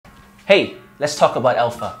Hey, let's talk about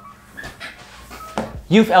Alpha.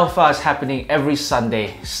 Youth Alpha is happening every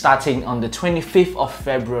Sunday, starting on the 25th of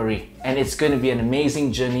February. And it's going to be an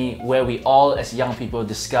amazing journey where we all as young people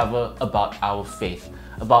discover about our faith,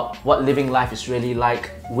 about what living life is really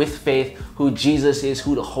like with faith, who Jesus is,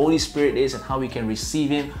 who the Holy Spirit is, and how we can receive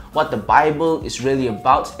Him, what the Bible is really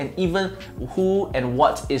about, and even who and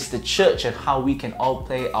what is the church and how we can all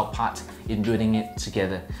play our part in building it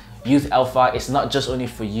together. Youth Alpha is not just only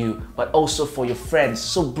for you, but also for your friends.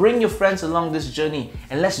 So bring your friends along this journey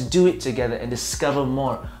and let's do it together and discover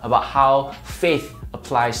more about how faith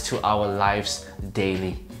applies to our lives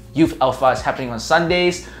daily. Youth Alpha is happening on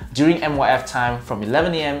Sundays during MYF time from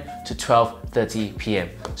 11 AM to 12:30 PM.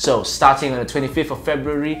 So starting on the 25th of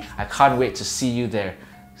February, I can't wait to see you there.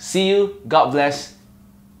 See you, God bless,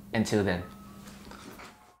 until then.